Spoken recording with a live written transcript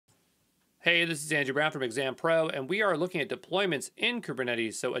Hey, this is Andrew Brown from Exam Pro, and we are looking at deployments in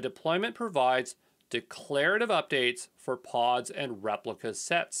Kubernetes. So a deployment provides declarative updates for pods and replica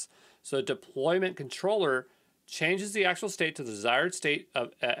sets. So a deployment controller changes the actual state to the desired state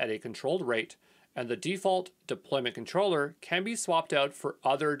at a controlled rate, and the default deployment controller can be swapped out for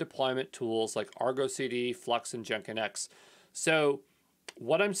other deployment tools like Argo CD, Flux, and Jenkins. So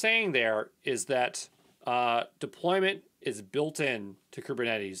what I'm saying there is that deployment is built in to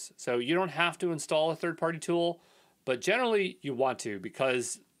Kubernetes. So you don't have to install a third-party tool, but generally you want to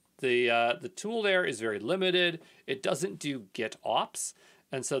because the tool there is very limited. It doesn't do Git ops.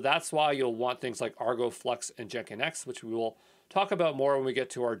 And so that's why you'll want things like Argo, Flux, and Jenkins, which we will talk about more when we get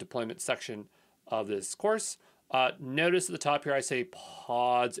to our deployment section of this course. Notice at the top here I say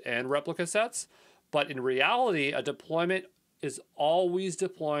pods and replica sets, but in reality, a deployment is always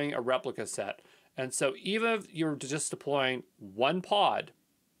deploying a replica set. And so even if you're just deploying one pod,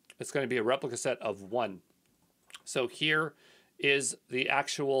 it's going to be a replica set of one. So here is the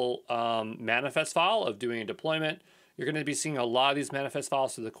actual manifest file of doing a deployment. You're going to be seeing a lot of these manifest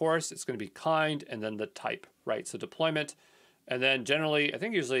files through the course. It's going to be kind and then the type, right? So deployment, and then generally, I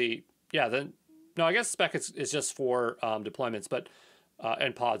think usually, yeah, then, no, I guess spec is just for deployments, but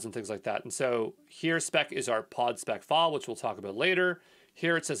and pods and things like that. And so here spec is our pod spec file, which we'll talk about later.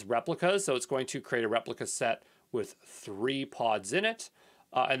 Here it says replicas, so it's going to create a replica set with 3 pods in it.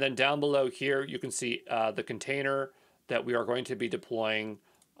 And then down below here, you can see the container that we are going to be deploying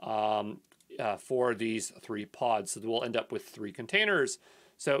for these 3 pods. So we'll end up with 3 containers.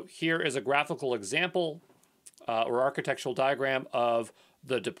 So here is a graphical example or architectural diagram of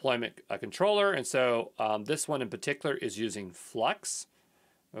the deployment controller. And so this one in particular is using Flux.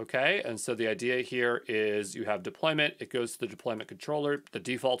 Okay, and so the idea here is you have deployment, it goes to the deployment controller, the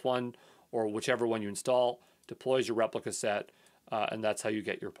default one, or whichever one you install, deploys your replica set, and that's how you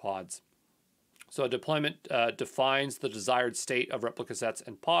get your pods. So a deployment defines the desired state of replica sets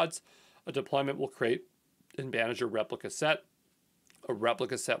and pods. A deployment will create and manage a replica set. A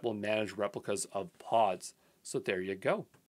replica set will manage replicas of pods. So there you go.